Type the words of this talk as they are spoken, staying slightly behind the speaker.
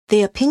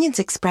The opinions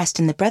expressed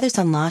in the Brothers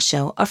on Law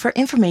show are for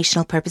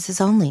informational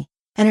purposes only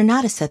and are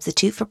not a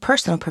substitute for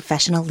personal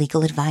professional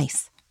legal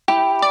advice.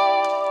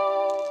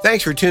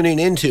 Thanks for tuning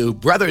into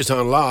Brothers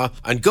on Law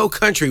on Go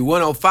Country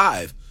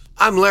 105.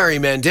 I'm Larry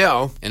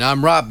Mandel. And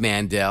I'm Rob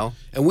Mandel.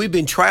 And we've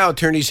been trial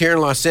attorneys here in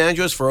Los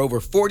Angeles for over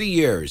 40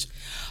 years.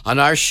 On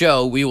our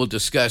show, we will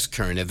discuss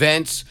current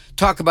events,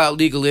 talk about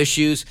legal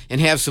issues, and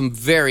have some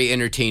very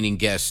entertaining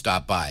guests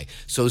stop by.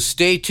 So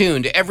stay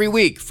tuned every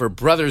week for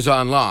Brothers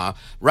on Law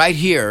right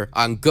here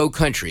on Go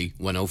Country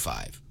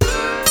 105.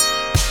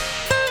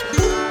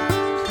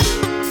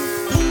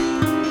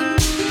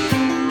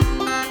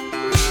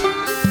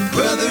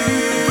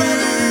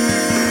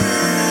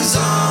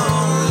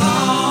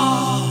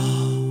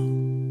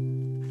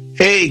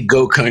 Hey,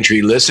 Go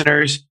Country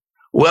listeners.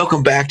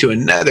 Welcome back to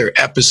another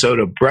episode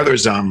of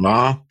Brothers on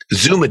Law,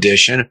 Zoom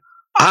edition.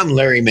 I'm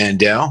Larry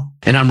Mandel.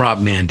 And I'm Rob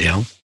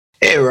Mandel.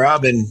 Hey,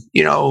 Rob, and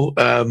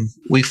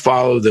we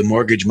follow the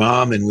Mortgage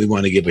Mom, and we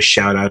want to give a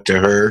shout out to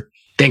her.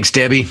 Thanks,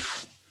 Debbie.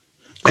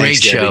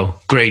 Great show. Debbie.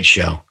 Great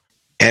show.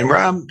 And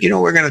Rob,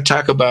 we're going to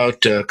talk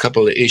about a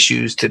couple of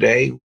issues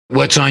today.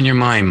 What's on your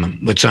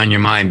mind? What's on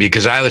your mind?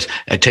 Because I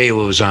tell you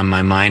what was on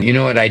my mind. You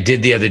know what I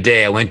did the other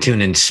day? I went to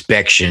an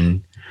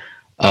inspection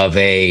of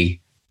a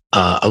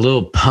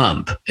little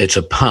pump. It's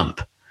a pump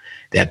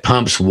that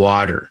pumps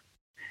water.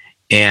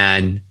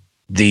 And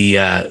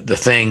the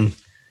thing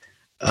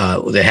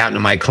that happened to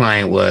my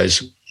client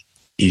was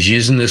he's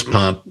using this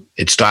pump.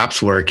 It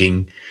stops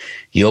working.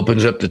 He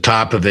opens up the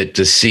top of it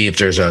to see if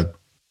there's a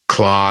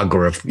clog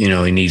or if,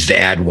 he needs to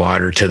add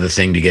water to the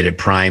thing to get it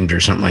primed or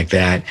something like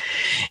that.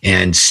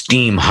 And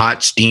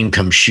hot steam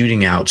comes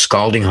shooting out,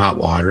 scalding hot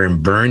water,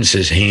 and burns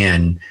his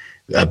hand,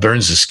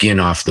 burns the skin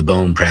off the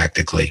bone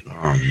practically.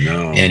 Oh,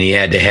 no. And he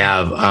had to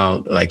have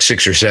like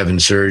 6 or 7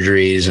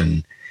 surgeries,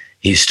 and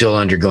he's still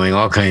undergoing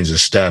all kinds of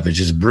stuff. It's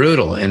just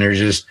brutal. And there's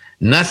just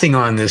nothing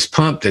on this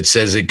pump that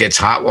says it gets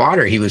hot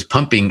water. He was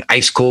pumping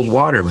ice cold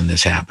water when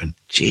this happened.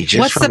 Gee, just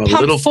what's from the a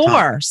pump little for?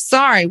 pump.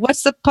 Sorry,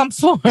 what's the pump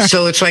for?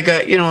 So it's like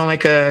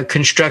a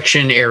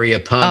construction area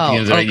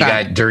pump. Okay. You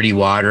got dirty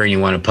water and you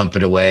want to pump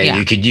it away. Yeah.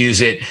 You could use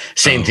it.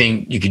 Same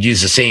thing. You could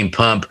use the same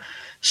pump.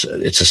 So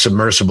it's a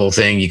submersible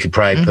thing. You could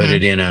probably put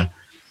it in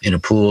a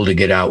pool to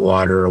get out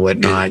water or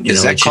whatnot.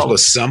 Is that called a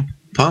sump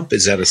pump?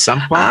 Is that a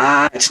sump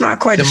pump? It's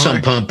not quite a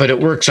sump pump, but it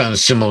works on a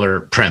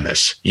similar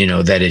premise.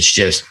 That it's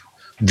just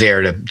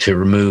there to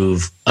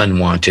remove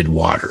unwanted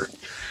water.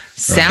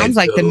 Sounds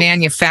like the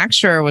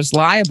manufacturer was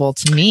liable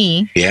to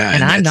me. Yeah,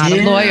 and I'm not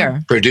a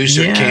lawyer.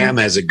 Producer Cam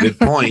has a good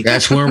point.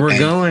 That's where we're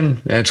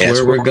going. That's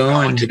where we're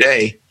going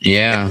today.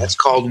 Yeah. And that's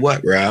called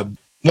what, Rob?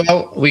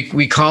 Well,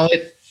 we call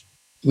it.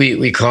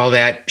 We call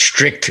that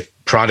strict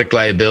product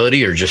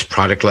liability or just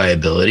product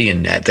liability.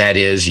 And that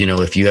is,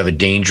 if you have a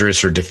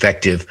dangerous or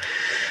defective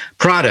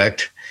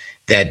product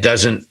that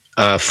doesn't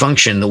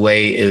function the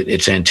way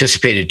it's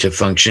anticipated to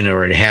function,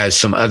 or it has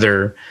some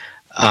other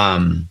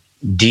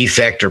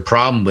defect or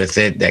problem with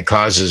it that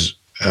causes,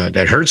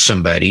 that hurts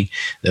somebody,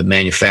 the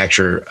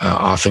manufacturer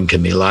often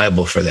can be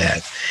liable for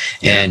that.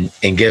 Yeah.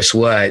 And guess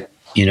what?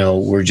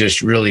 We're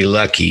just really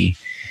lucky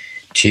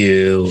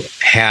to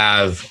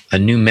have a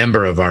new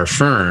member of our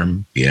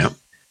firm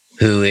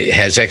who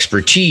has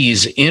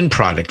expertise in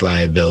product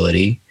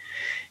liability.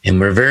 And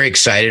we're very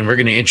excited. We're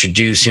going to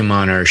introduce him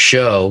on our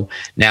show.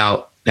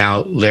 Now,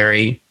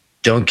 Larry,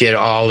 don't get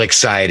all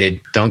excited.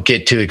 Don't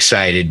get too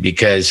excited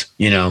because,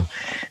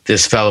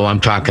 this fellow I'm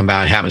talking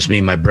about happens to be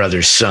my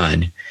brother's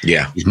son.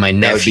 Yeah. He's my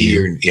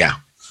nephew.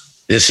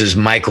 This is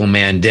Michael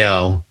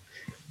Mandel.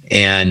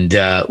 And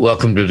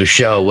welcome to the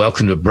show.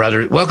 Welcome to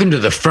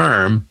the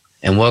firm.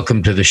 And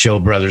welcome to the show,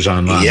 Brothers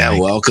on Law. Yeah,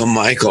 welcome,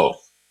 Michael.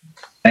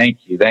 Thank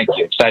you.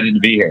 Excited to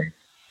be here.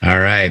 All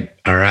right.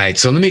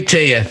 So let me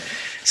tell you,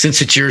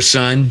 since it's your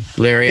son,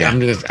 Larry, I'm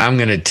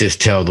gonna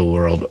just tell the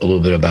world a little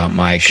bit about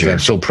Mike because I'm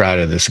so proud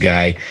of this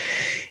guy.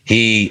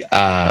 He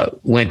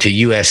went to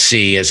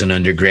USC as an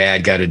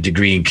undergrad, got a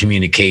degree in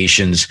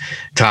communications,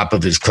 top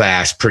of his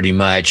class pretty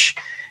much,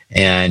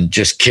 and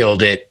just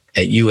killed it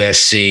at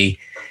USC.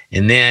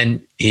 And then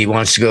he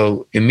wants to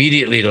go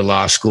immediately to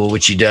law school,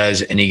 which he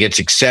does, and he gets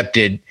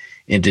accepted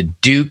into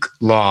Duke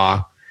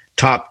Law,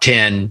 top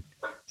 10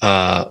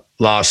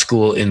 law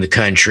school in the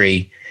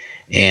country.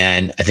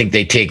 And I think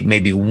they take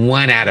maybe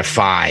 1 out of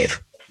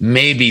 5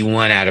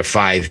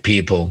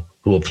 people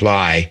who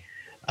apply.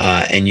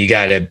 And you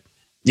got to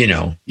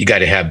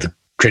have the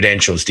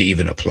credentials to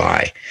even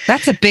apply.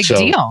 That's a big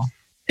deal.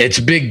 It's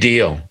a big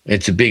deal.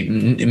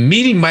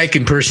 Meeting Mike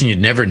in person, you'd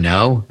never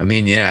know. I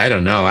mean, I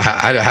don't know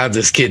how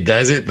this kid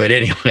does it, but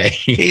anyway.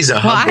 He's a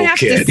humble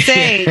kid. I have to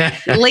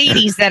say,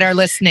 ladies that are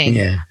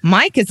listening,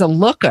 Mike is a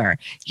looker,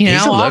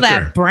 all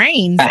that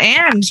brains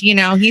and,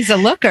 he's a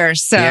looker.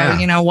 So,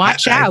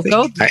 watch out.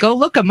 Go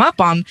look him up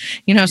on,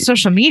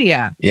 social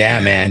media. Yeah,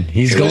 man.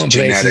 He's going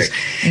places.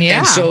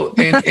 Yeah.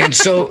 And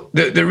so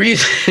the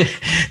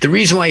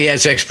reason why he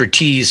has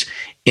expertise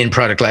in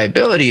product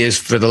liability is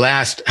for the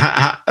last,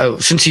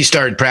 since he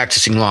started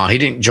practicing law, he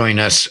didn't join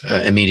us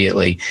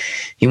immediately.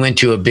 He went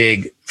to a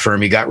big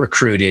firm. He got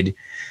recruited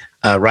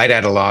right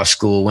out of law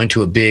school, went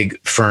to a big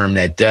firm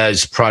that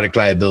does product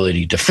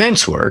liability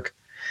defense work.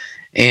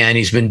 And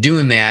he's been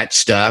doing that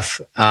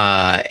stuff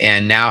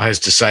and now has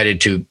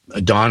decided to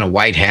don a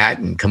white hat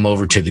and come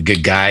over to the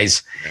good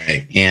guys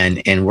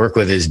and work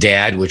with his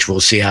dad, which we'll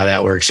see how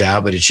that works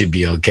out, but it should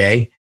be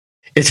okay.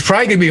 It's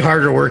probably going to be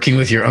harder working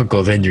with your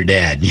uncle than your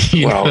dad.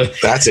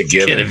 That's a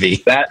given.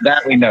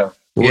 That we know.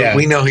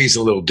 We know he's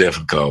a little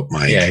difficult,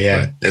 Mike.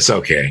 Yeah. But it's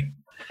okay.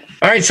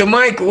 All right. So,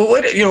 Mike,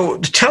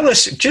 tell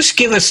us, just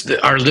give us,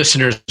 our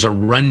listeners, a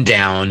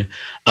rundown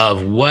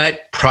of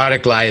what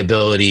product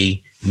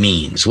liability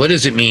means. What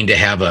does it mean to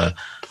have a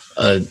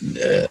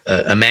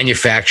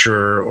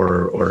manufacturer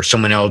or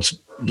someone else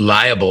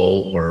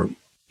liable or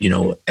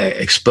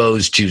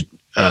exposed to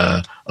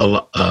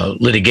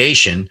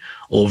litigation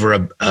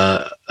over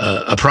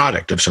a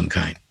product of some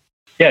kind?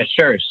 Yeah,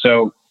 sure.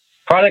 So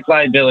product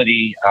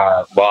liability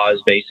law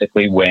is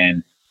basically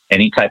when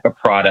any type of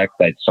product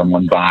that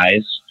someone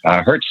buys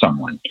hurts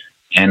someone.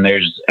 And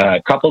there's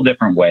a couple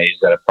different ways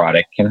that a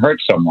product can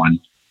hurt someone.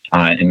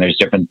 And there's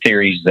different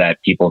theories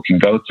that people can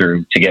go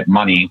through to get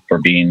money for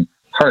being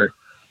hurt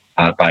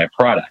by a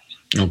product.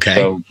 Okay.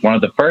 So one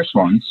of the first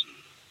ones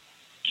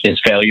is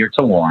failure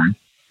to warn,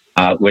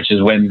 which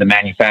is when the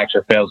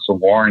manufacturer fails to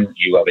warn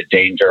you of a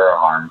danger or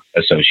harm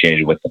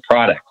associated with the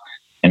product.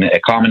 And a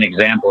common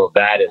example of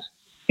that is,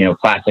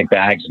 plastic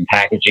bags and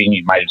packaging.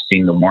 You might have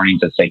seen the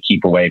warnings that say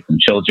keep away from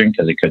children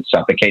because it could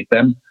suffocate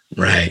them.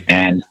 Right.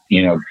 And,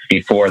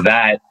 before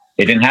that,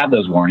 they didn't have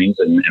those warnings.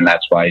 And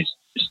that's why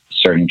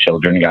certain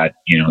children got,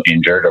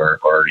 injured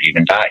or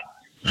even died.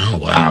 Oh,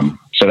 wow.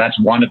 So that's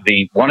one of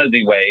the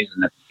ways,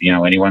 and if,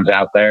 anyone's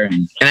out there.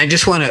 And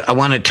I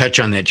want to touch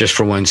on that just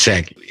for 1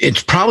 sec.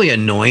 It's probably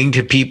annoying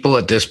to people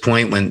at this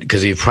point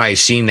because you've probably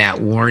seen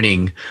that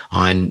warning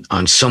on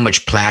so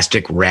much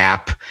plastic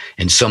wrap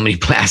and so many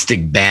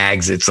plastic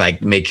bags. It's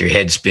like make your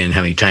head spin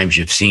how many times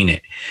you've seen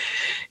it.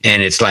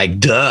 And it's like,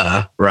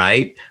 duh,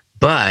 right?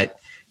 But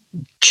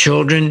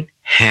children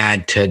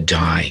had to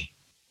die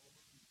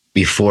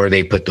before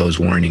they put those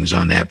warnings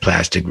on that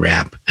plastic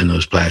wrap and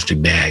those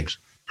plastic bags.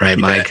 Right,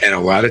 Mike? And a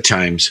lot of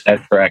times,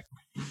 that's correct.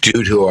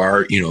 Due to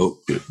our,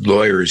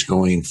 lawyers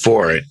going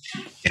for it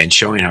and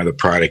showing how the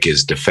product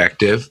is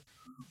defective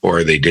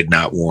or they did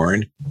not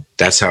warn,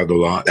 that's how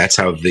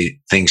the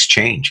things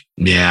change.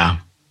 Yeah.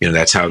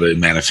 That's how the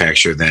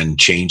manufacturer then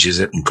changes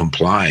it and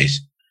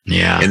complies.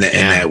 Yeah. And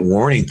that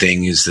warning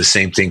thing is the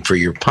same thing for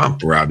your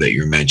pump, Rob, that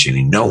you're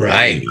mentioning. No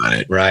warning on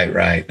it.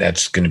 Right.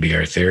 That's going to be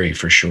our theory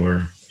for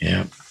sure.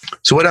 Yeah.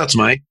 So what else,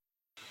 Mike?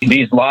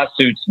 These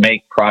lawsuits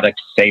make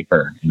products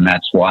safer, and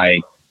that's why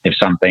if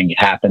something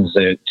happens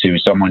to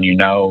someone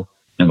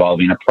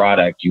involving a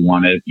product, you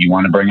want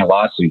to bring a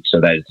lawsuit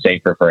so that it's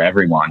safer for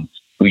everyone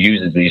who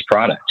uses these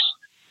products.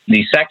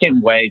 The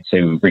second way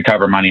to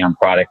recover money on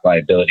product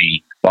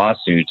liability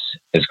lawsuits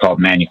is called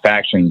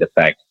manufacturing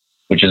defect,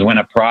 which is when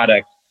a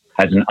product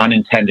has an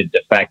unintended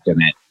defect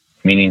in it,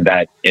 meaning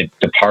that it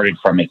departed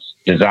from its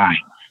design.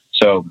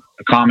 So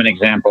a common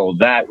example of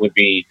that would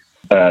be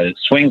a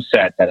swing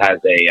set that has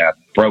a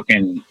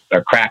broken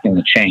or crack in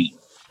the chain.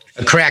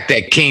 A crack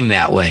that came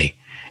that way.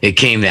 It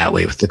came that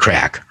way with the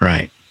crack,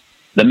 right?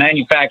 The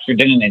manufacturer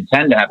didn't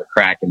intend to have a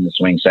crack in the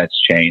swing set's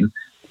chain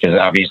because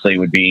obviously it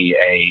would be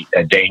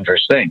a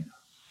dangerous thing.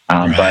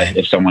 Right. But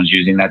if someone's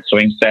using that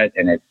swing set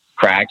and it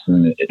cracks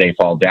and they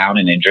fall down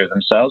and injure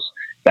themselves,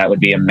 that would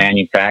be a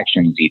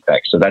manufacturing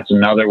defect. So that's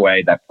another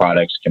way that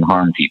products can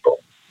harm people.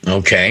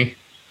 Okay.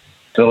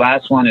 So the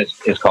last one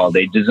is called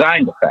a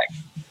design defect.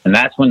 And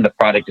that's when the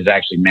product is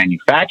actually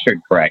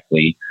manufactured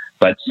correctly,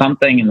 but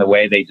something in the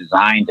way they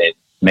designed it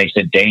makes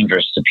it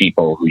dangerous to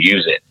people who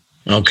use it.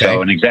 Okay.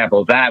 So an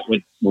example of that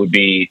would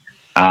be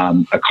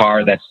a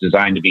car that's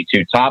designed to be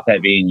too top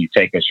heavy and you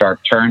take a sharp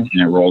turn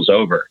and it rolls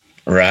over.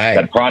 Right.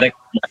 The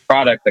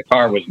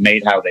car was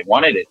made how they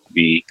wanted it to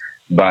be,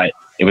 but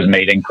it was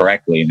made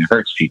incorrectly and it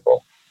hurts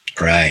people.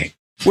 Right.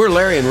 We're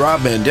Larry and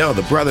Rob Mandel,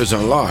 the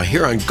brothers-in-law,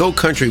 here on Go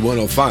Country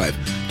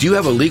 105. Do you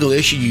have a legal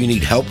issue you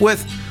need help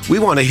with? We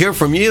want to hear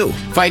from you.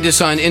 Find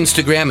us on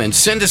Instagram and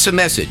send us a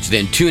message.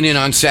 Then tune in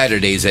on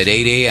Saturdays at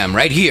 8 a.m.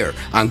 right here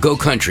on Go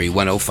Country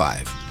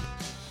 105.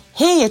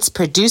 Hey, it's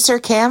producer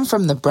Cam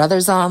from the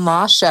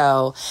Brothers-in-Law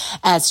Show.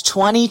 As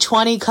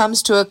 2020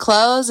 comes to a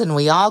close, and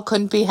we all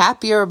couldn't be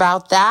happier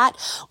about that,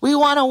 we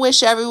want to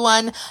wish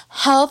everyone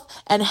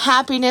health and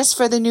happiness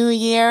for the new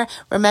year.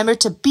 Remember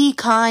to be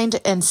kind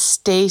and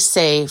stay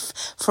safe.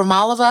 From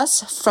all of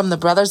us, from the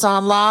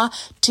Brothers-in-Law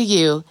to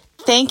you,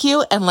 thank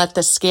you, and let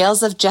the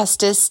scales of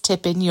justice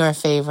tip in your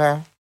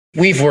favor.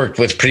 We've worked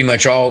with pretty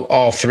much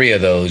all three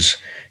of those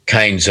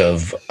kinds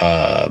of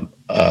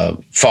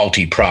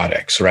faulty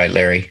products, right,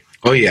 Larry?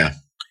 Oh, yeah.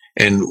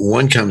 And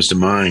one comes to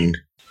mind.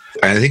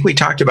 I think we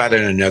talked about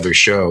it in another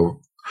show.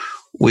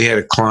 We had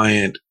a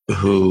client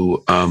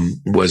who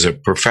was a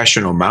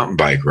professional mountain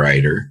bike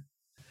rider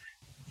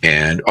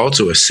and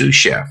also a sous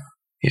chef.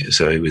 Yeah,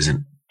 so he was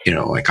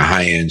like a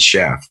high-end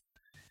chef.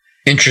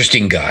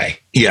 Interesting guy.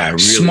 Yeah. Really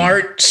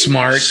smart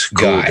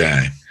cool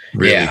guy.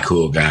 Really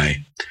cool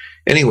guy.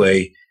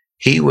 Anyway,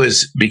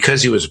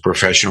 because he was a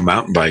professional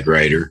mountain bike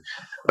rider,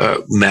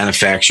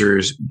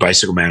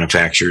 bicycle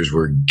manufacturers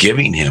were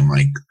giving him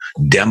like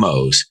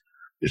demos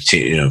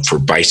for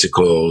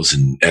bicycles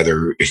and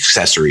other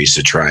accessories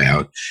to try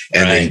out.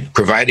 And they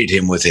provided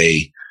him with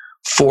a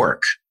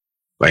fork,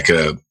 like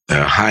a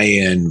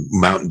high-end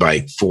mountain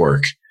bike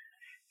fork.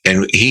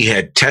 And he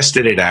had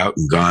tested it out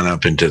and gone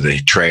up into the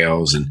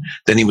trails. And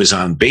then he was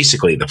on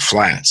basically the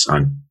flats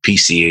on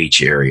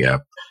PCH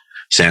area,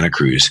 Santa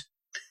Cruz.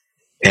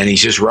 And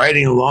he's just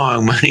riding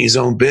along, minding his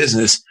own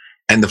business.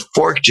 And the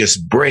fork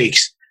just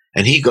breaks.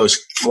 And he goes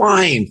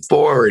flying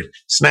forward,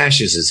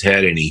 smashes his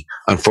head. And he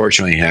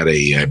unfortunately had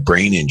a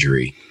brain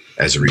injury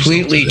as a result.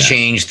 Completely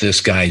changed this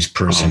guy's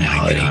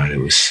personality. Oh my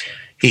God,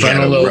 he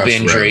frontal lobe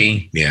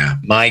injury. Road. Yeah.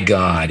 My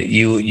God,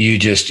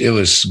 it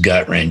was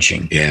gut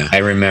wrenching. Yeah. I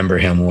remember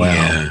him well.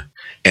 Yeah.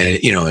 And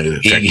it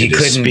affected he his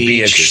couldn't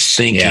speech, his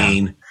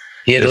thinking. Yeah.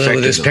 He had to live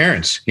with his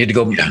parents. He had to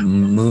go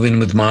move in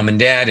with mom and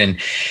dad, and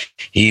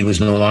he was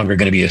no longer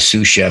going to be a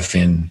sous chef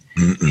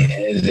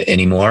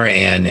anymore.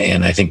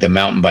 And I think the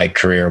mountain bike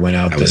career went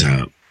out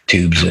the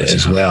tubes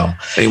as well.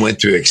 He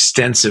went through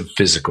extensive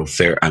physical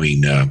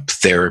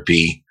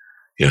therapy,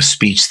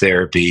 speech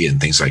therapy and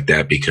things like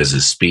that, because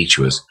his speech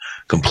was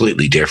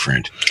completely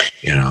different,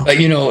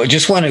 I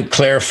just want to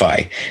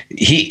clarify.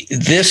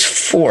 This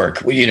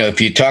fork,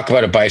 if you talk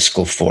about a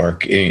bicycle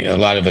fork, a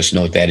lot of us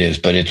know what that is,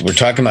 but we're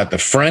talking about the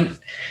front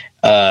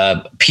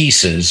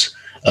pieces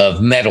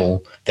of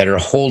metal that are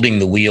holding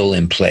the wheel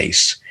in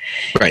place.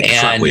 Right, the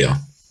front wheel.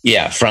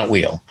 Yeah, front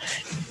wheel.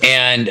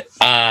 And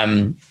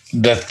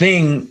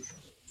the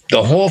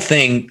whole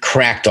thing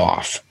cracked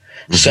off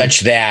such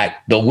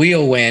that the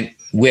wheel went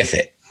with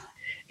it.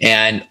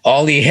 And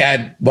all he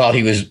had while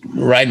he was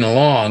riding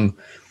along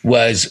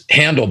was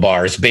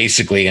handlebars,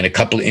 basically, and a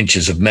couple of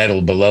inches of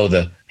metal below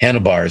the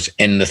handlebars.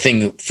 And the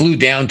thing flew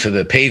down to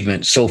the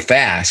pavement so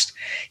fast,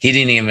 he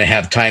didn't even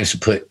have time to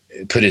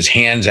put his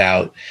hands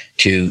out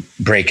to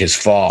break his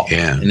fall.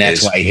 Yeah, and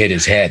that's why he hit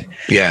his head.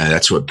 Yeah,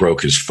 that's what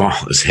broke his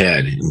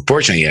head.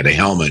 Unfortunately, he had a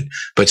helmet,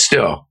 but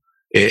still,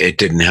 it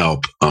didn't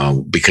help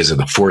because of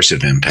the force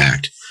of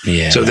impact.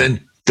 Yeah. So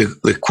then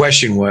the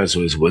question was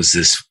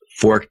this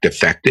fork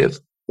defective?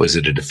 Was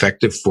it a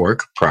defective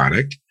fork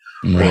product,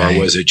 or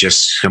was it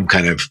just some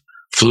kind of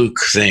fluke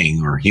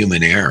thing or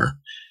human error?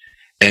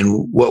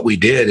 And what we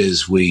did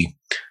is we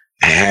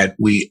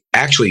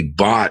actually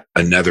bought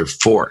another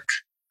fork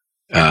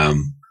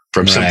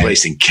from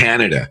someplace in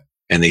Canada,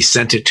 and they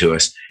sent it to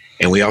us.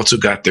 And we also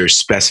got their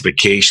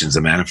specifications.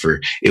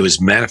 It was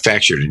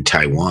manufactured in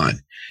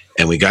Taiwan,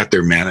 and we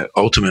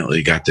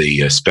ultimately got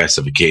the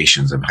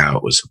specifications of how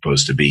it was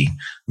supposed to be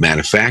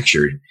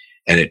manufactured.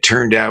 And it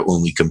turned out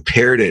when we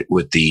compared it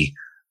with the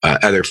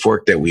other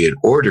fork that we had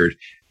ordered,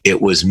 it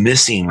was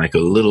missing like a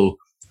little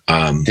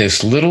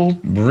this little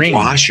ring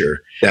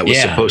washer that was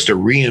supposed to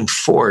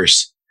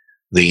reinforce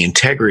the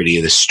integrity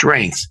of the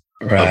strength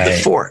of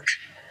the fork.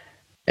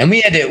 And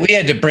we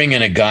had to bring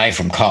in a guy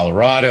from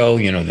Colorado,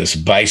 this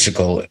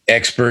bicycle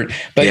expert.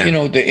 But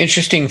the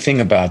interesting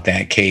thing about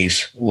that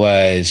case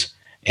was,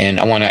 and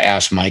I want to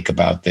ask Mike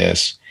about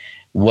this,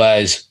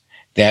 was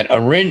that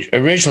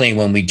originally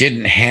when we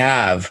didn't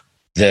have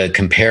the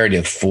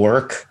comparative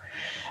fork,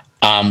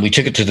 we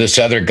took it to this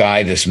other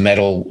guy, this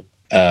metal,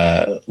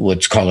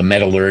 what's called a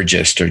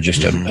metallurgist, or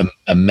just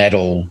a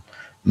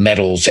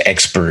metals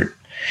expert.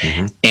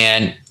 Mm-hmm.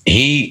 And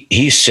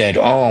he said,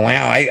 "Oh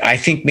wow, I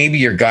think maybe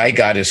your guy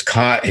got his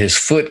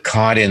foot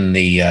caught in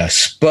the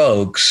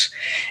spokes,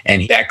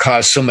 and that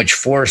caused so much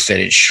force that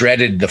it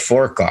shredded the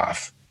fork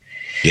off."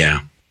 Yeah.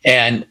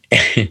 And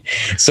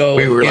so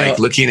we were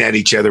looking at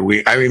each other.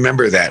 I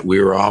remember that we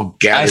were all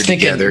gathered I was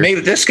thinking, together. Maybe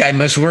this guy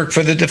must work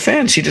for the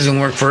defense. He doesn't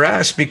work for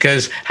us,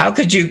 because how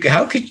could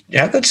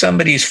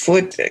somebody's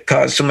foot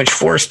cause so much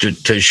force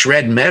to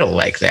shred metal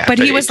like that? But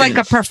he was like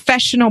a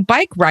professional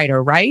bike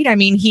rider, right? I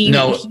mean,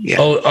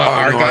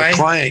 our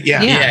client,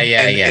 yeah.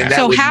 And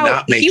so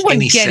how he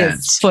wouldn't get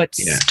his foot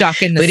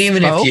stuck in the spoke. But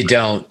even if you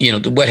don't,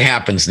 what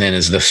happens then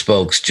is the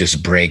spokes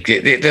just break.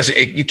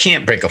 You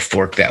can't break a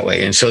fork that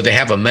way. And so to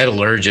have a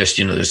metallurgist,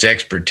 this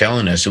expert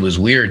telling us, it was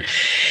weird.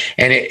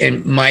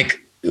 And Mike,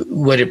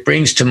 what it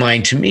brings to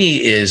mind to me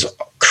is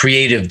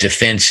creative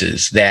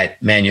defenses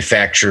that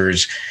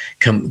manufacturers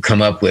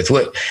come up with.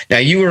 Now,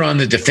 you were on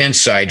the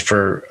defense side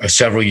for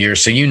several years,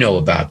 so you know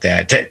about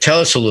that. Tell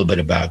us a little bit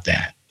about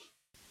that.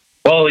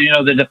 Well,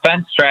 the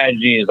defense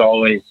strategy is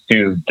always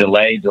to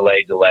delay,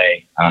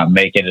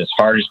 make it as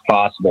hard as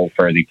possible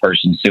for the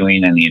person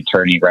suing and the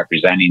attorney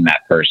representing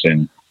that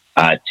person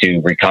to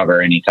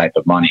recover any type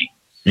of money.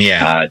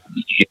 Yeah.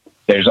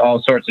 There's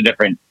all sorts of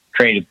different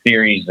creative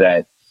theories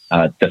that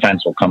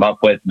defense will come up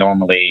with,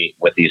 normally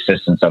with the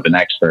assistance of an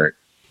expert,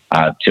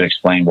 to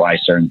explain why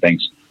certain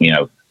things,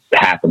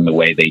 happen the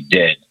way they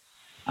did.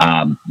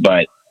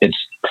 But it's,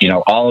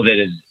 all of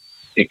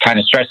it kind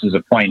of stresses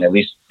a point, at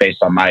least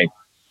based on my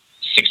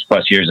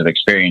 6+ years of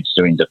experience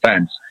doing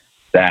defense,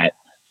 that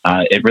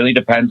it really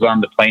depends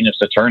on the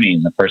plaintiff's attorney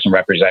and the person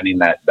representing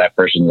that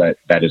person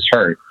that is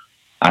hurt,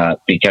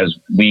 because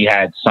we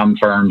had some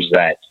firms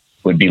that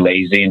would be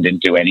lazy and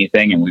didn't do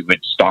anything, and we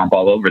would stomp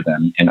all over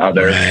them, and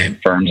other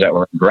firms that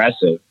were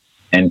aggressive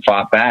and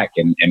fought back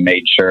and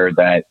made sure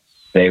that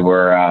they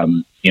were,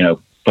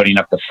 putting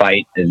up the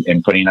fight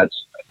and putting us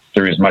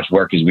through as much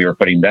work as we were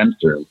putting them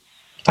through,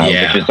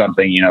 which is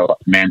something,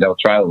 Mandel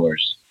Trial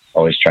Lawyers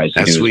always tries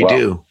to do as well. That's what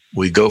we do.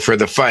 We go for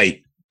the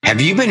fight.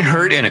 Have you been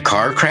hurt in a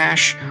car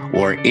crash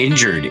or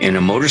injured in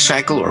a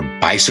motorcycle or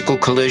bicycle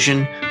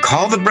collision?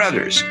 Call the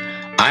brothers.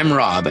 I'm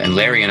Rob, and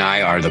Larry and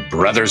I are the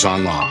Brothers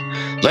on Law.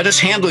 Let us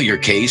handle your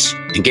case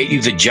and get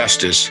you the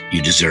justice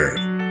you deserve.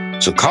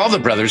 So call the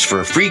brothers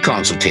for a free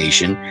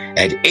consultation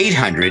at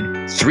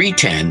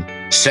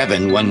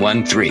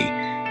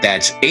 800-310-7113.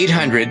 That's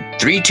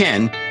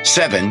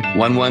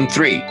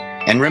 800-310-7113.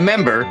 And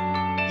remember,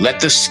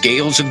 let the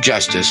scales of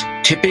justice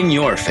tip in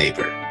your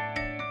favor.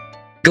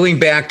 Going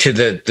back to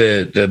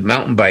the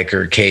mountain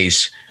biker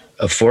case,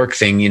 a fork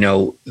thing,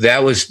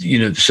 that was,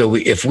 so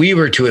if we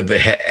were to have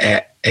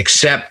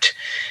accept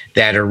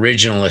that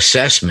original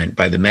assessment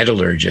by the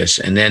metallurgist,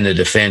 and then the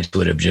defense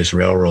would have just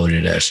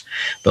railroaded us.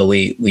 But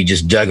we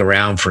just dug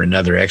around for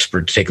another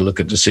expert to take a look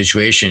at the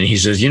situation. And he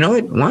says, you know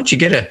what, why don't you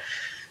get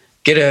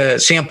a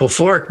sample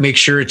fork, make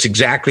sure it's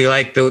exactly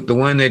like the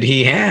one that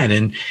he had.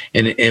 And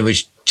it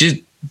was just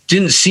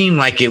didn't seem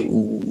like it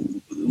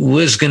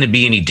was going to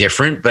be any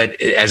different, but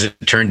as it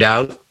turned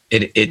out,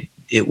 it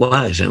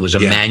was. It was a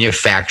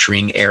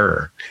manufacturing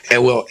error.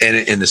 And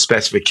in the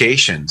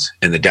specifications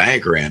in the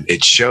diagram,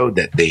 it showed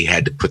that they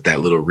had to put that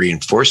little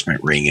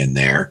reinforcement ring in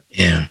there.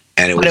 Yeah.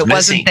 And it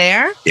wasn't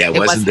there? Yeah, it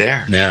wasn't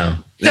there. No.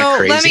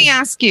 So let me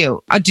ask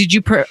you, did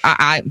you,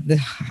 I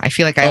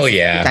feel like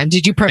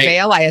did you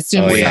prevail? I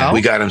assume so.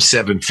 We got him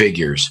 7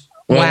 figures.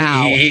 Well,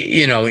 wow.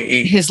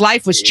 His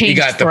life was changed. He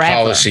got the forever.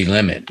 Policy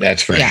limit,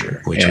 that's for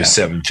sure. Which was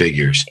 7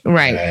 figures.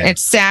 Right.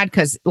 It's sad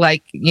because,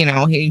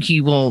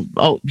 he will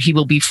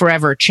be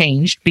forever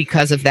changed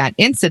because of that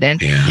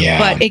incident. Yeah.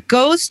 But it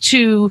goes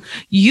to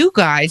you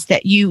guys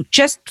that you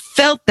just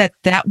felt that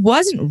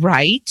wasn't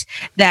right,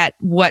 that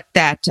what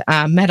that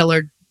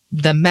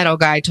the metal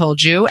guy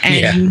told you,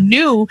 and you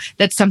knew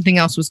that something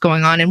else was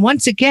going on. And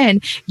once again,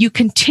 you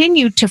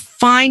continued to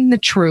find the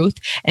truth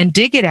and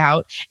dig it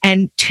out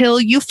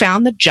until you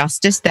found the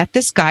justice that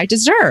this guy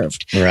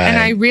deserved. Right. And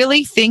I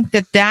really think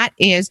that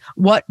is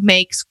what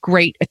makes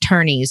great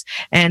attorneys.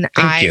 And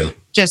I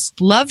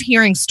just love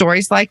hearing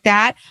stories like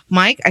that.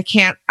 Mike,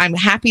 I'm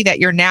happy that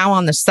you're now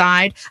on the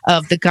side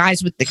of the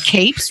guys with the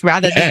capes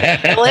rather than the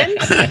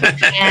villains.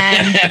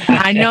 And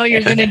I know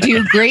you're going to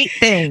do great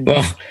things.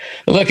 Well,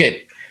 look at,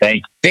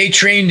 they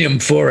trained him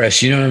for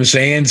us, you know what I'm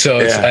saying? So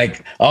it's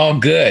like all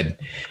good,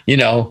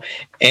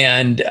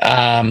 and,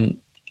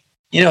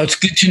 it's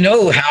good to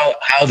know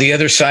how the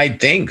other side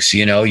thinks,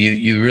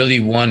 you really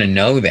want to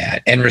know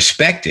that and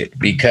respect it,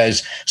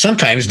 because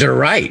sometimes they're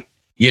right,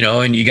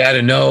 and you got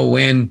to know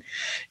when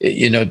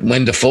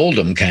to fold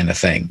them, kind of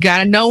thing. Got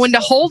to know when to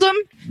hold them.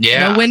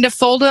 Yeah. Know when to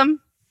fold them.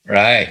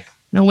 Right.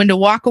 Know when to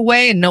walk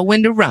away and know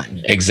when to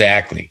run.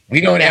 Exactly. We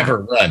don't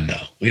ever run,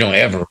 though. We don't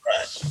ever run.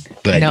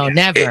 But no,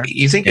 never.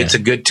 You think it's a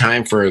good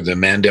time for the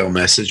Mandel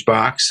message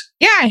box?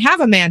 Yeah, I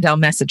have a Mandel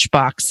message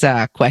box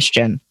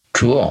question.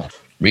 Cool.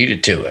 Read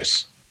it to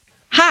us.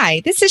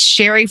 Hi, this is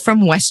Sherry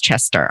from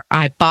Westchester.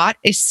 I bought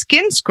a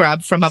skin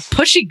scrub from a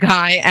pushy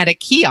guy at a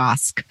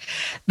kiosk.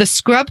 The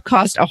scrub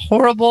caused a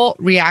horrible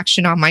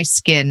reaction on my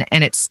skin,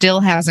 and it still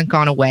hasn't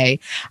gone away.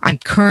 I'm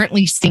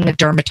currently seeing a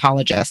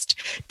dermatologist.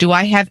 Do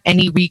I have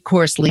any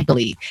recourse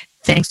legally?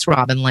 Thanks,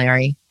 Rob and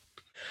Larry.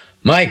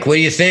 Mike, what do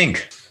you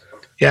think?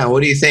 Yeah,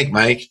 what do you think,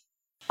 Mike?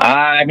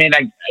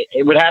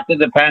 It would have to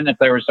depend if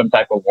there was some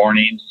type of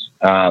warnings.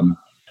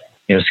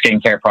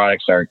 Skincare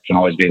products can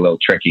always be a little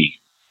tricky.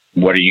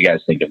 What do you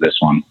guys think of this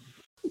one?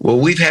 Well,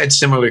 we've had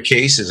similar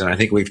cases, and I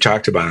think we've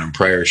talked about it on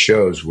prior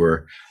shows,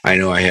 where I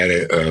know I had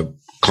a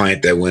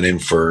client that went in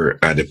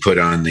to put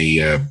on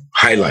the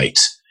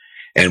highlights,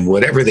 and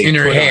whatever they put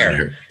on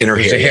her, in her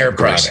hair, a hair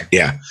product.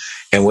 Yeah.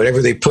 And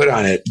whatever they put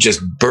on it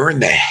just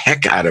burned the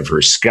heck out of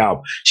her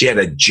scalp. She had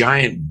a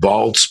giant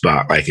bald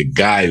spot, like a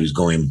guy who's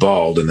going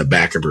bald in the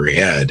back of her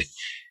head.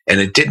 And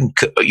it didn't,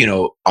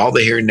 all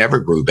the hair never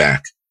grew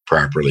back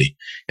properly.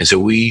 And so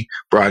we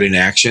brought in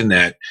action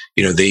that,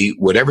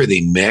 whatever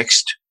they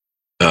mixed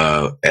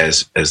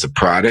as the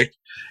product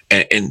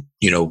and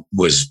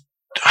was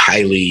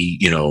highly,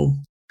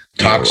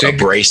 toxic,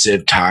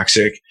 abrasive,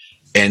 toxic.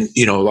 And,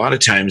 a lot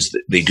of times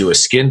they do a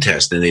skin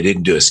test, and they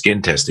didn't do a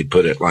skin test. They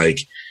put it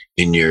like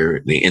in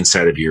the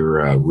inside of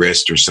your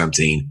wrist or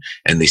something,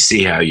 and they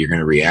see how you're going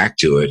to react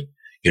to it,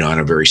 on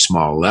a very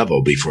small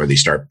level before they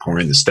start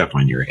pouring the stuff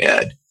on your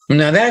head.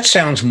 Now that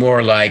sounds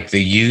more like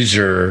the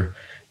user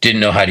didn't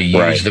know how to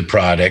use the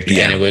product,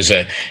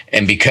 and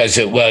and because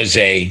it was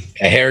a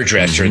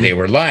hairdresser, they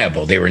were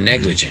liable, they were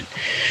negligent.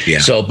 Yeah.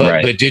 So,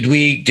 but did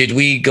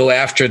we go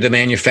after the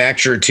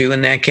manufacturer too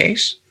in that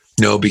case?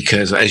 No,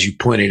 because as you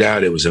pointed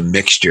out, it was a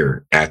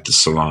mixture at the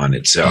salon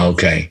itself.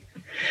 Okay.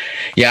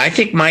 Yeah, I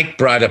think Mike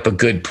brought up a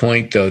good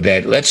point, though,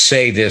 that let's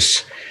say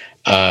this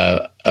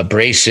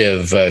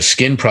abrasive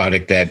skin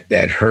product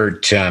that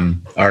hurt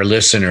our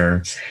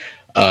listener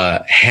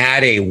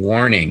had a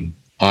warning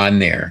on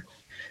there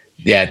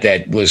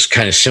that was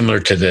kind of similar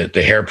to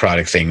the hair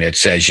product thing that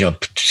says,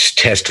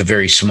 test a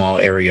very small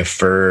area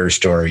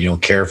first, or,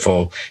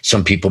 careful.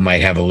 Some people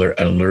might have an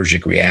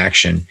allergic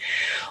reaction.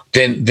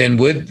 Then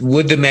would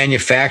the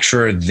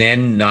manufacturer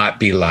then not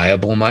be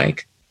liable,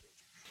 Mike?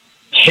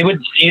 It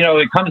would,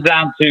 it comes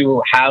down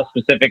to how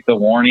specific the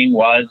warning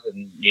was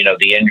and,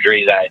 the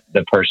injury that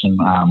the person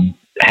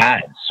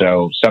had.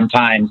 So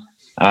sometimes,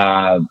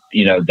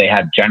 they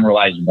have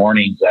generalized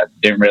warnings that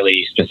didn't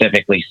really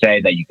specifically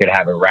say that you could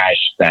have a rash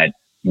that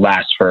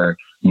lasts for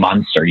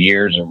months or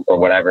years or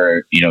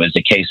whatever, is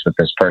the case with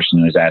this person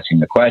who is asking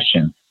the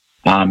question.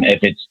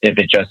 If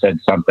it just said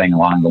something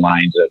along the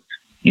lines of,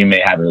 you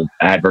may have an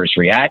adverse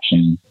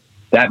reaction,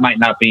 that might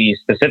not be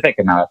specific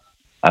enough.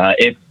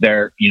 If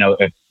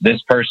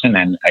this person,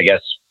 and I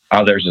guess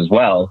others as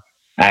well,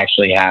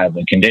 actually have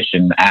a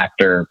condition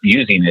after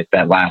using it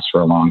that lasts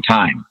for a long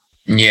time.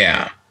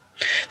 Yeah.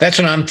 That's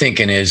what I'm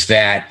thinking, is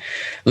that,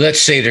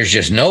 let's say there's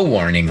just no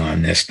warning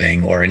on this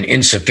thing, or an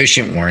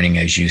insufficient warning,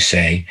 as you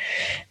say,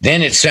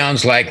 then it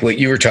sounds like what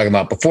you were talking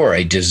about before,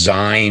 a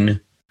design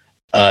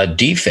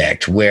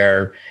defect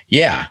where,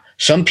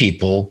 some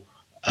people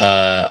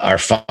are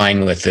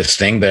fine with this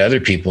thing, but other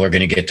people are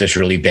going to get this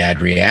really bad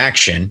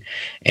reaction.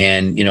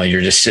 And, you're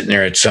just sitting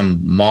there at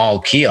some mall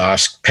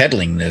kiosk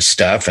peddling this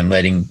stuff and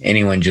letting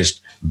anyone just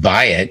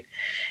buy it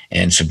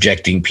and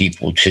subjecting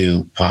people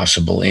to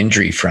possible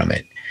injury from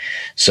it.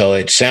 So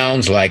it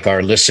sounds like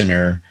our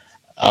listener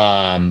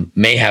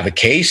may have a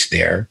case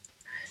there,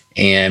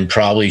 and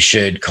probably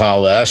should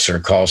call us or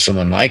call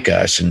someone like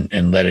us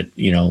and let it,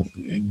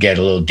 get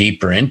a little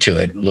deeper into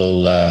it,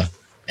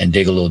 and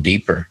dig a little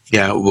deeper.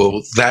 Yeah,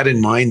 well, that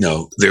in mind,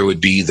 though, there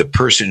would be the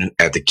person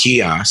at the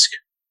kiosk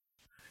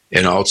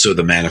and also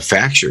the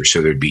manufacturer.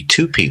 So there'd be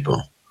two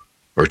people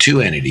or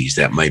two entities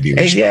that might be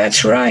responsible.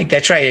 That's right.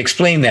 That's right.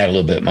 Explain that a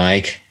little bit,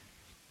 Mike.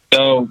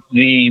 So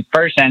the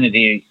first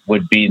entity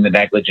would be the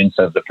negligence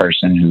of the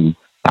person who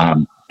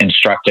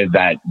instructed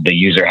the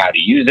user how to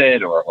use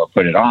it or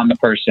put it on the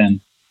person.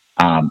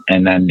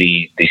 And then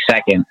the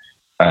second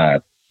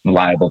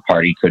liable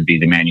party could be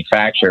the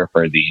manufacturer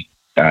for the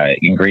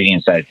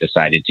ingredients that it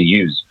decided to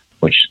use,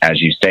 which,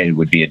 as you stated,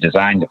 would be a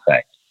design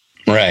defect.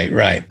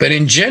 Right. But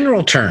in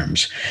general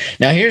terms,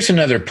 now here's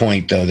another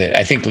point, though, that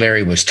I think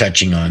Larry was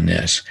touching on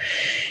this,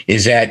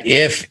 is that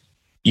if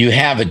you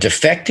have a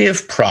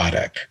defective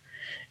product,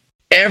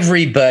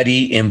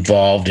 everybody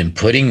involved in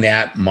putting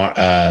that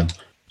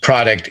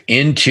product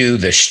into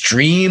the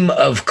stream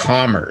of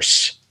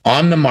commerce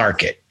on the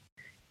market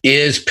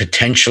is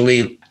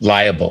potentially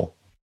liable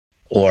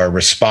or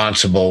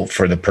responsible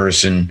for the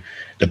person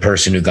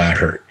who got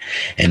hurt.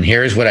 And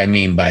here's what I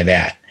mean by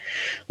that.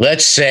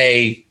 Let's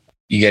say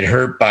you get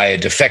hurt by a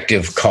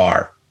defective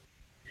car.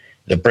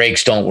 The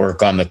brakes don't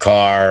work on the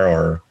car,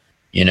 or,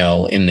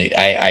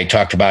 I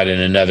talked about it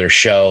in another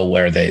show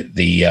where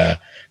the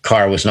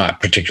car was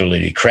not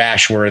particularly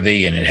crash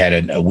worthy, and it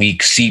had a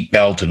weak seat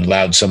belt and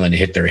allowed someone to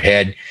hit their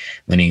head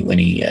when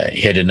he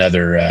hit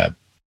another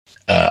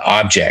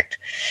object.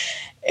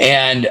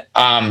 And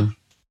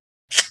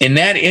in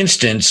that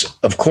instance,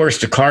 of course,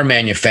 the car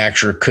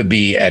manufacturer could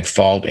be at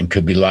fault and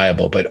could be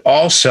liable, but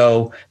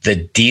also the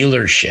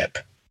dealership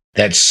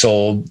that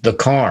sold the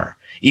car,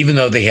 even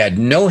though they had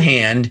no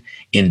hand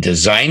in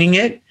designing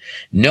it,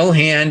 no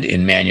hand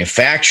in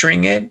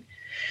manufacturing it.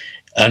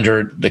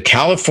 Under the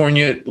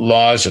California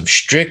laws of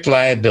strict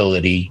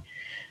liability,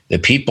 the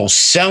people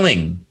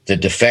selling the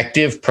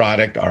defective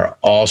product are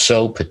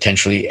also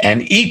potentially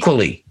and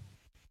equally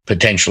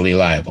potentially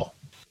liable.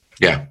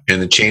 Yeah, in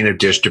the chain of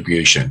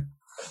distribution.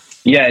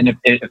 Yeah, and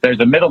if there's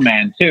a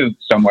middleman, too,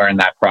 somewhere in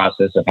that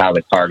process of how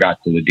the car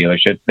got to the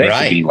dealership, they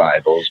could be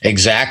liable.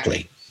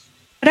 Exactly.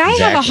 But I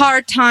have a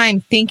hard time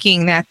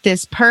thinking that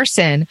this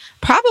person,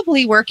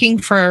 probably working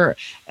for,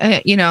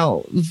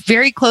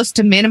 very close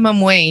to minimum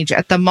wage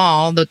at the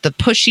mall, the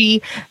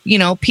pushy,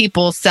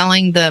 people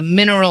selling the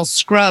mineral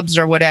scrubs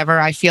or whatever,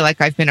 I feel like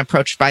I've been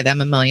approached by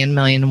them a million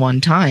and one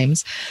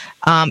times,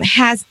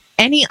 has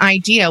any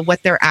idea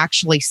what they're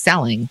actually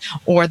selling,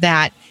 or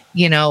that,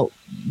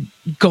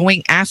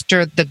 going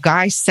after the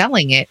guy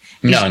selling it.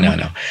 No.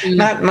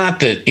 Not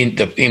the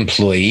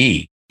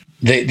employee.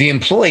 The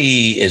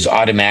employee is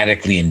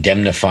automatically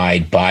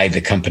indemnified by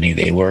the company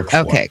they work for.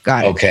 Okay,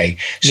 got it. Okay,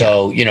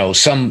 so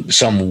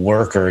some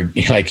worker,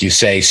 like you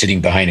say, sitting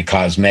behind a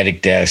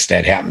cosmetic desk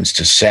that happens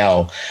to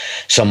sell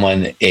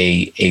someone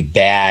a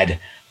bad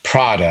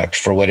product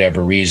for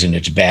whatever reason,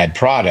 it's a bad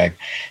product.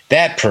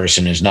 That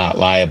person is not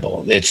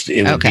liable.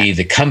 It would be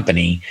the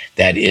company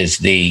that is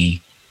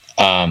the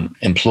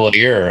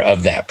employer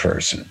of that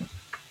person,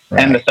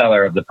 right? And the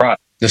seller of the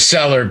product. The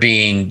seller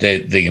being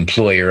the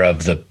employer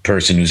of the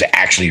person who's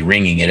actually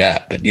ringing it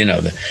up. But,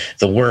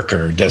 the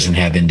worker doesn't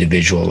have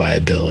individual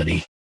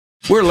liability.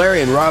 We're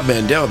Larry and Rob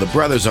Mandel, the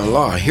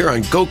brothers-in-law, here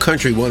on Go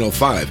Country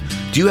 105.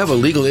 Do you have a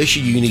legal issue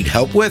you need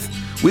help with?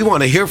 We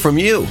want to hear from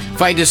you.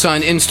 Find us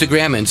on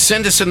Instagram and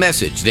send us a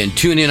message. Then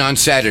tune in on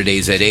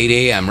Saturdays at 8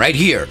 a.m. right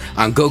here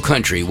on Go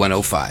Country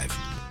 105.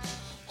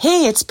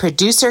 Hey, it's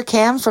producer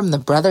Cam from the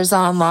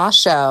Brothers-on-Law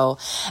Show.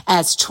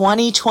 As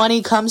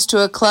 2020 comes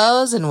to a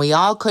close, and we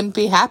all couldn't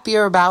be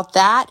happier about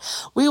that,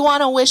 we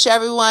want to wish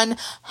everyone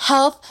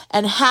health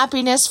and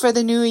happiness for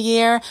the new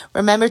year.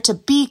 Remember to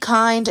be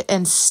kind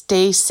and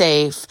stay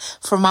safe.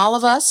 From all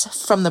of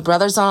us, from the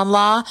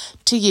Brothers-on-Law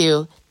to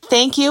you,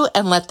 thank you,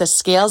 and let the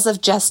scales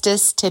of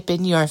justice tip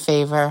in your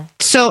favor.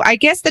 So I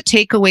guess the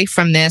takeaway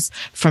from this,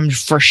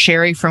 for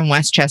Sherry from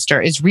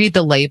Westchester, is read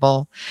the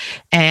label.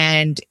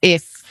 And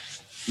if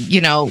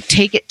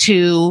take it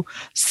to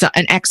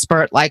an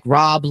expert like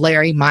Rob,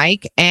 Larry,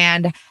 Mike,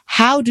 and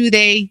how do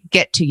they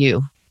get to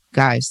you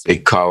guys? They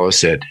call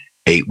us at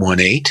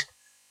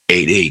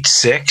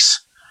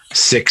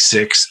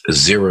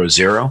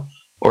 818-886-6600,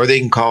 or they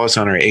can call us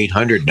on our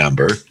 800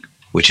 number,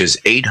 which is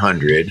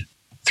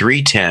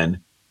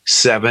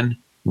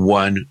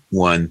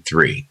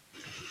 800-310-7113.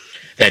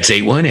 That's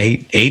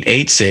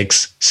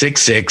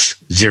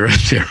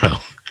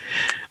 818-886-6600.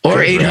 Or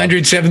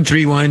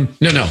 800-731.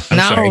 No. I'm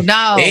sorry.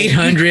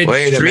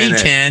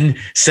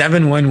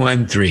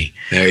 800-310-7113.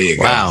 There you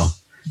go. Wow.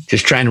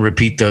 Just trying to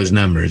repeat those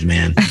numbers,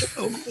 man.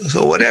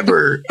 So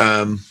whatever.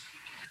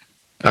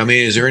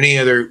 Is there any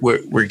other?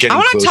 We're getting close to closing. I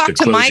want to talk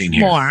to Mike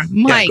here. More.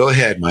 Mike, go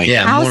ahead, Mike.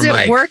 Yeah, how's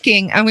it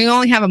working? And we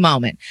only have a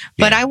moment,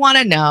 but I want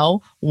to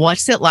know,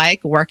 what's it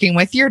like working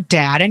with your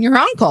dad and your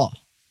uncle?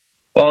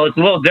 Well, it's a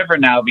little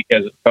different now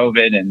because of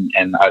COVID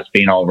and us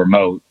being all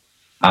remote.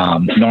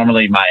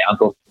 Normally, my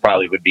uncle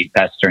probably would be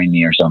pestering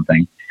me or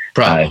something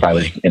if I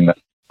was in the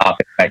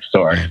office next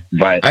door.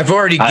 But I've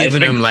already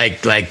given him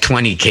like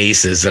 20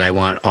 cases that I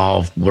want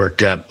all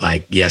worked up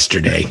like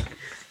yesterday.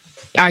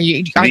 Are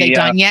they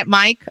done yet,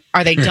 Mike?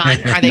 Are they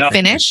done? Are they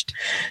finished?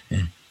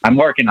 I'm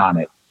working on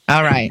it.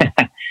 All right.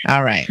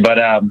 All right. But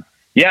I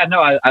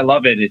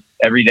love it.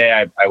 Every day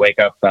I wake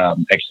up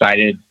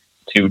excited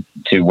to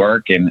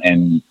work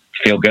and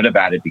feel good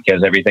about it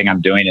because everything I'm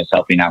doing is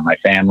helping out my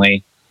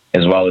family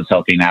as well as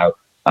helping out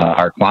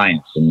our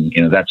clients. And,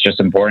 that's just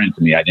important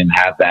to me. I didn't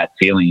have that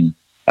feeling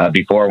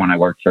before when I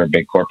worked for a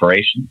big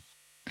corporation.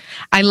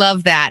 I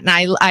love that. And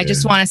I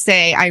just want to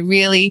say, I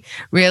really,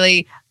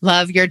 really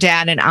love your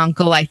dad and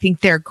uncle. I think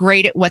they're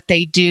great at what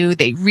they do.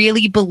 They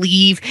really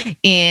believe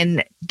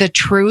in the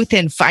truth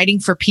and fighting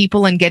for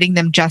people and getting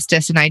them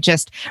justice. And I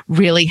just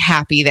really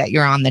happy that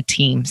you're on the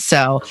team.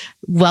 So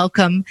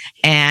welcome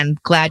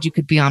and glad you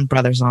could be on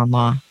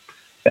Brothers-on-Law.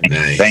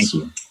 Nice. Thank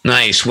you.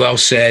 Nice. Well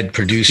said,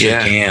 producer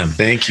Cam.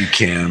 Thank you,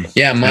 Cam.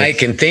 Yeah,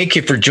 Mike, and thank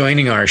you for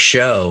joining our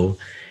show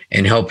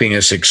and helping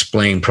us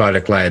explain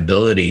product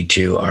liability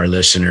to our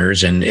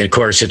listeners. And of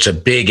course, it's a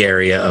big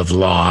area of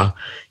law.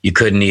 You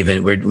couldn't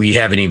even, we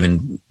haven't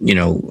even,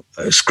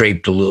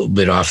 scraped a little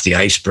bit off the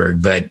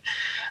iceberg, but,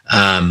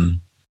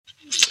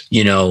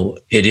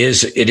 it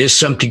is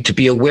something to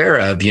be aware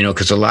of,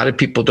 because a lot of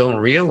people don't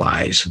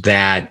realize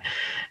that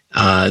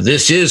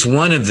this is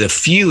one of the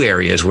few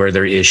areas where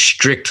there is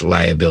strict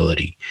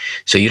liability.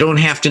 So you don't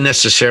have to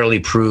necessarily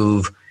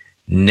prove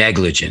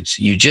negligence.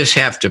 You just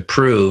have to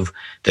prove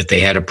that they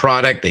had a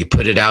product, they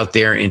put it out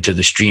there into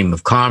the stream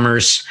of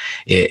commerce,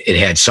 it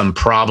had some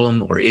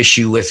problem or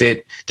issue with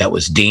it that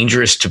was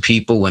dangerous to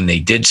people when they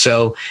did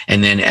so,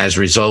 and then as a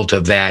result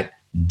of that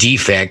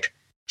defect,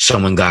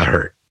 someone got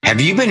hurt.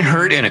 Have you been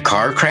hurt in a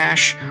car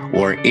crash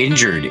or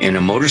injured in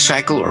a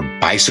motorcycle or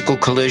bicycle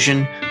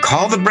collision?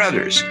 Call the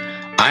brothers.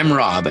 I'm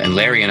Rob, and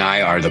Larry and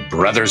I are the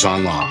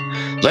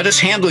Brothers-on-Law. Let us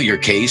handle your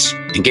case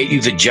and get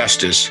you the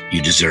justice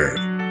you deserve.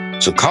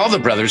 So call the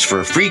brothers for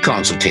a free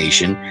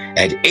consultation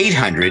at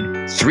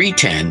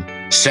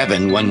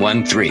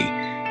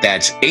 800-310-7113.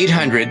 That's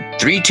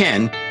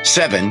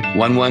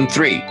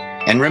 800-310-7113.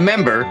 And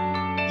remember,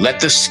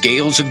 let the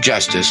scales of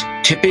justice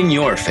tip in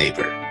your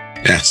favor.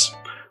 Yes.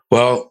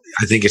 Well,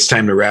 I think it's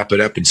time to wrap it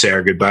up and say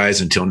our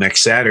goodbyes until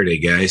next Saturday,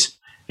 guys.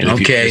 And if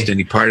you missed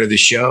any part of the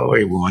show or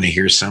you want to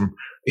hear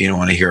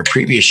a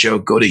previous show,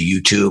 go to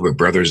YouTube or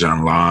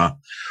Brothers-on-Law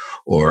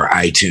or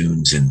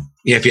iTunes. And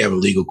if you have a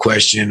legal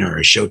question or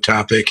a show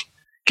topic,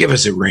 give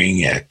us a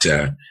ring at,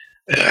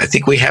 I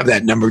think we have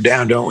that number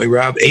down, don't we,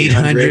 Rob?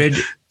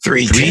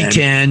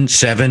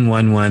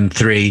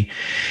 800-310-7113.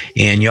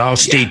 And y'all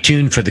stay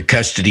tuned for the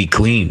Custody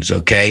Queens,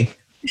 okay?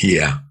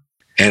 Yeah.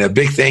 And a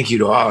big thank you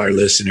to all our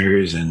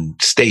listeners, and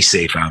stay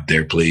safe out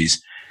there,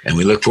 please. And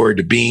we look forward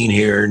to being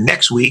here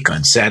next week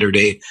on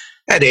Saturday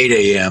at 8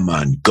 a.m.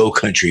 on Go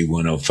Country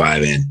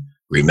 105. And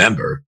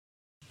remember,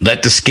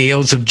 let the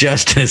scales of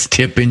justice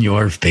tip in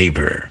your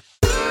favor.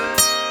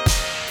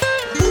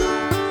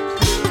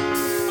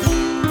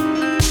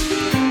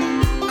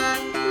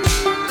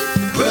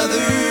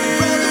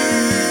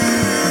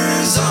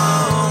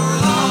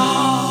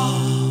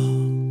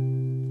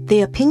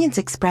 The opinions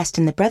expressed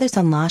in the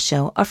Brothers-on-Law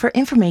show are for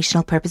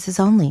informational purposes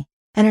only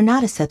and are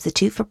not a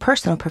substitute for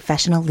personal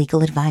professional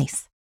legal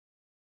advice.